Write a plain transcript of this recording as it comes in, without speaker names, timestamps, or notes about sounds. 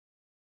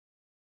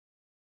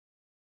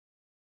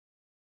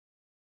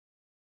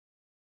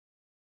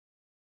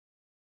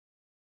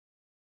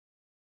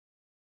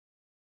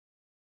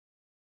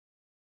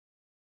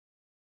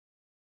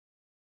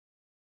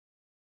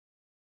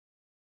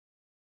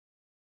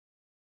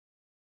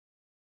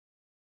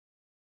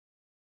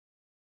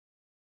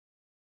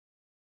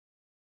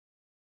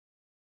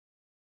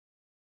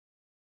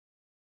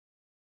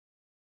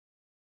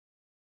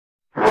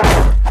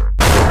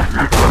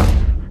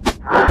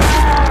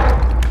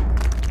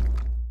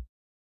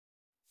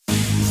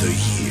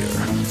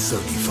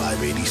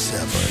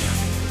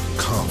3587.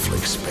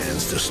 Conflict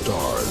spans the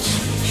stars.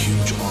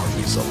 Huge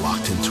armies are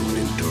locked into an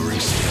enduring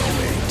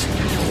stalemate.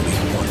 Only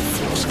one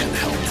force can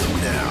help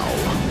them now.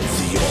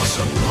 The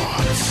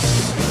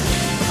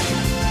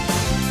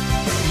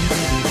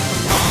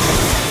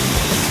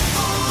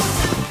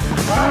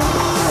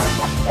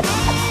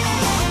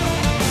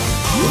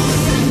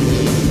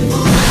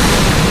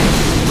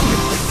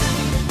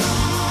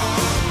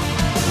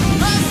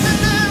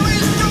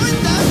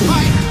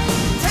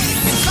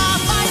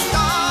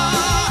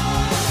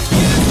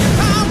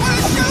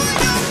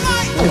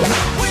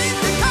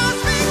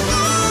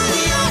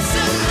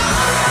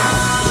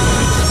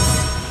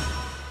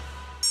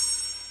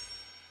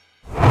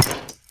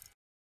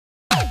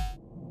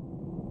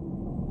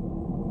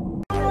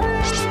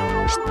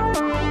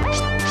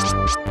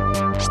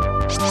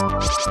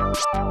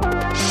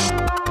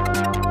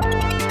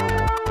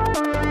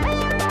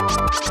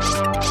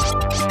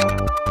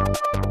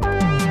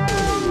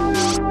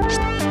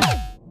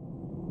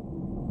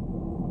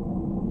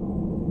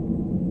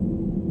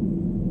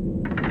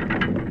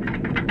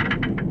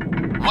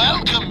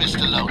Welcome,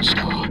 Mr. Lone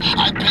Star.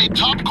 I paid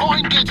top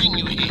coin getting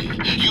you here.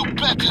 You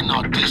better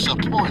not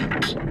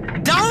disappoint.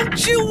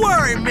 Don't you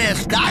worry,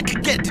 mister. I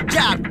can get the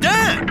job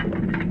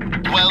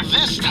done. Well,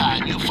 this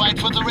time you fight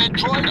for the Red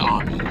Droid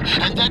Army,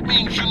 and that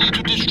means you need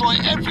to destroy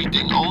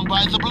everything owned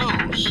by the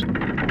Blues.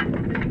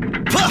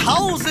 Put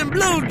holes in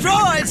blue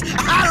droids.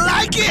 I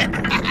like it.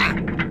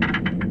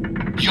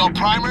 Your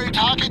primary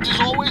target is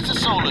always the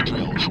solar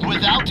drill.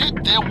 Without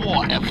it, their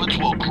war efforts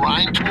will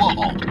grind to a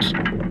halt.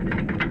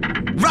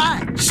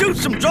 Right. Shoot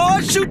some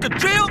droids, shoot the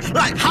drill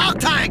like hog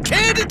tying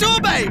candy to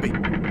a baby.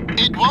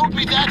 It won't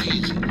be that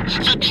easy.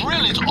 The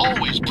drill is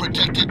always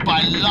protected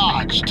by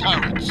large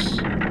turrets.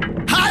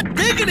 Hot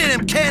diggity,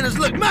 them cannons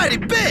look mighty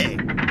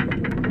big.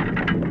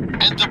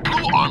 And the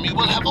Blue Army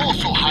will have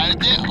also hired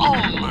their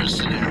own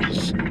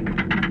mercenaries.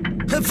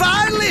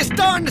 Finally, it's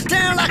starting to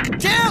sound like a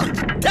challenge.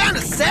 Time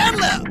to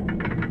saddle up.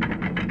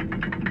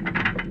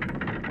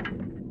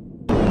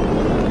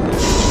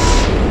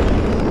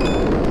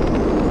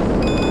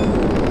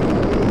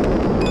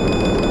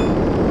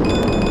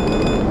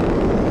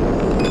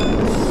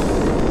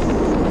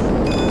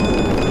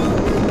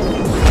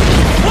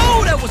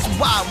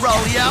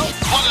 Rodeo.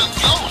 What are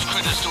those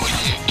critters doing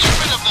here? Get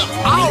rid of them!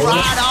 All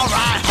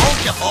right. Hold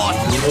your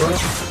horses.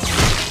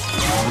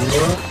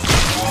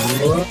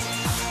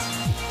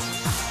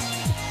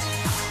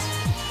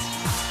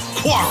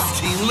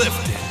 Quarantine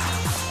lifted.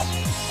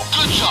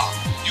 Good job.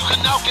 You can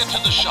now get to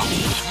the shop.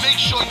 Make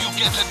sure you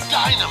get a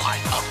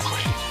dynamite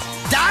upgrade.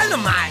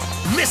 Dynamite?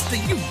 Mister,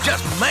 you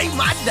just made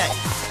my day.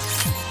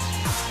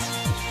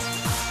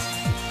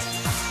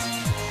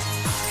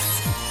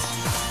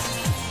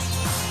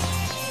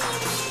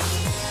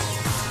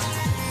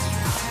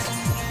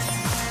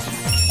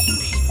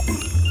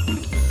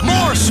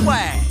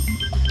 Swag.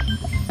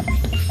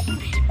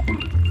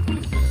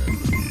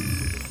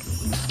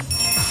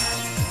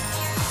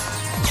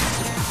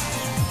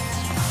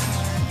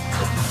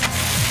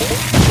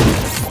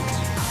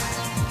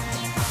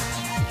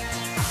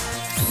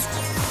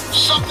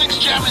 Something's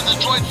jamming the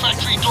droid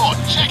factory door.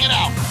 Check it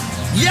out.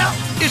 Yep,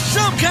 it's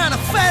some kind of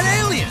fat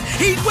alien.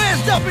 He's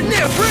wedged up in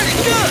there pretty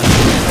good.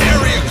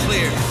 Area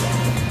clear.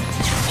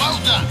 Well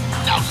done.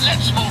 Now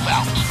let's move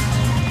out.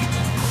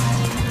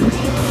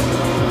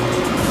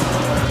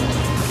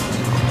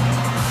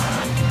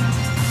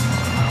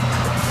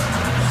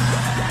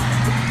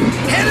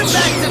 Heading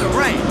back to the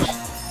range.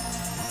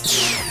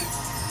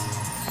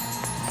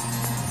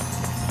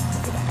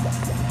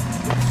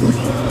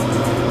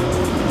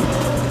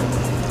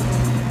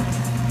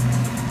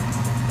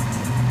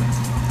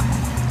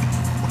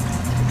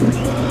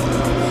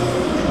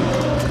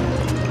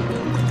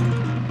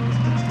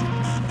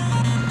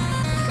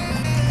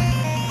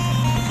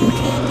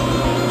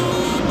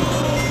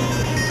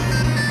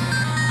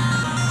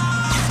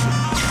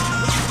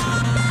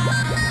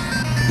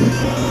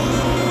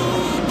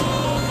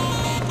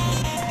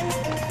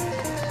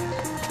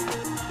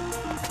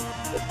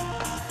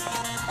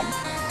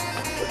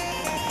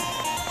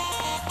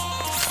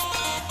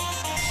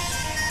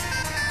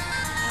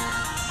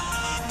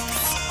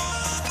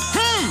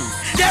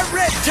 That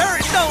red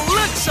turret don't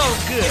look so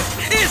good.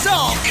 It's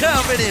all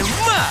covered in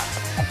mud.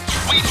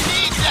 We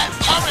need that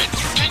turret.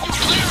 Can you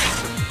clear it?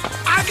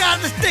 I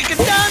got the stick of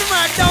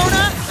dynamite, don't I?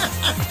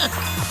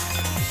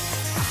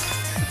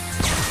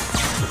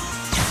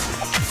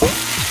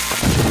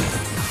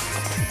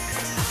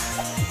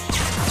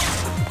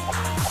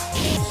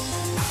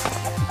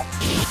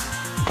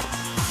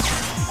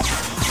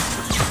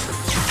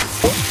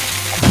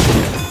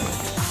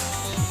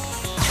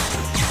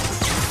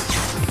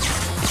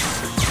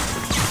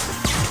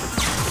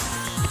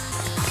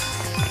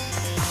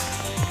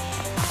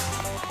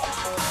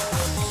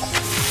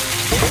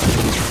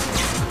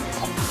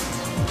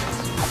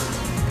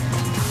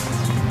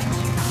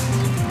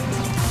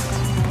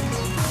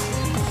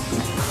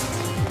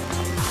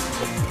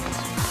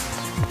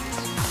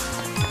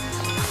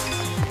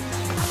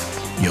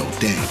 Yo,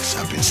 thanks.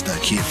 I've been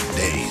stuck here for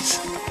days.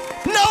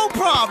 No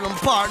problem,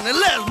 partner.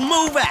 Let's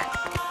move out.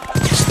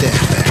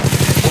 Stand back.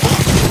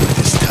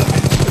 It's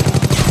coming.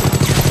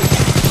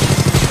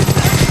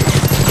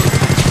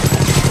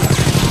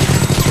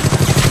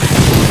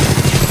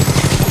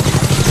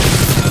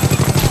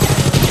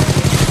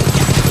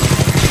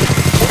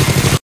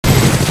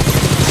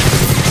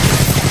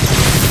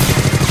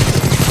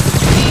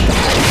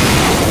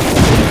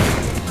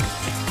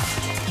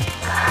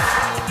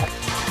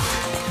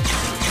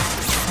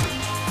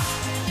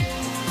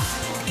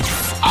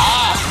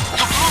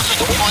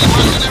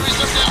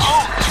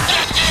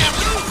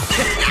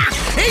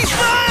 He's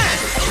mine!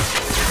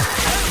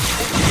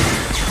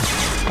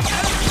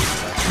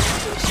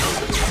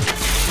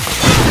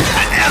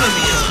 An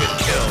enemy has been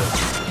killed.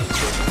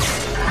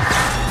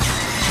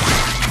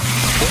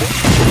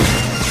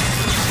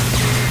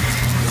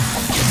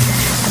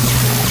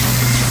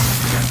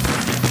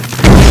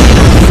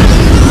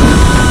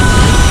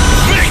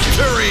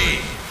 Victory!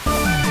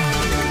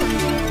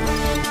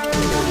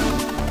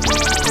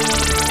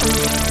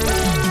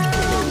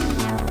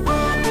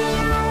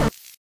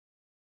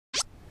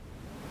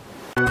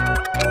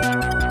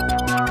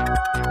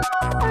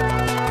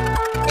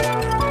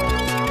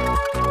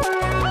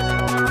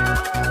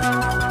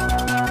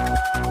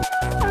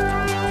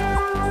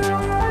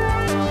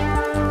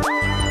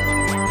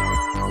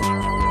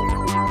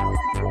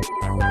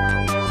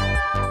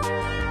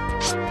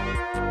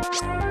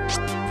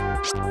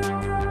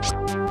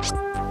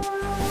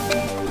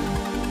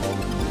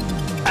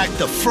 Act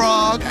the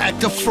frog, act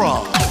the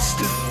frog. It's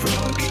the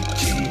froggy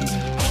G,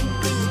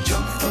 hump and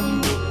jump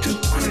from root to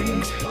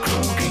creek,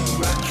 croaking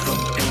right from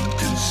A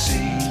to C.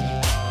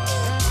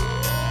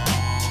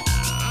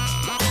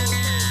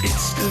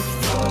 It's the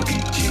froggy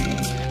G,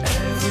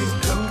 every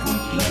note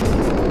would play.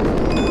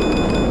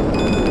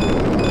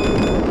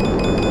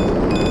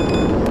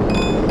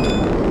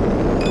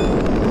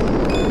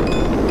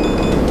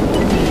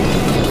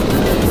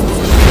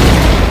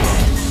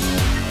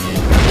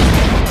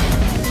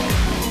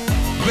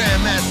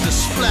 Grandmaster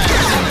Splash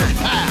in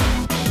the house.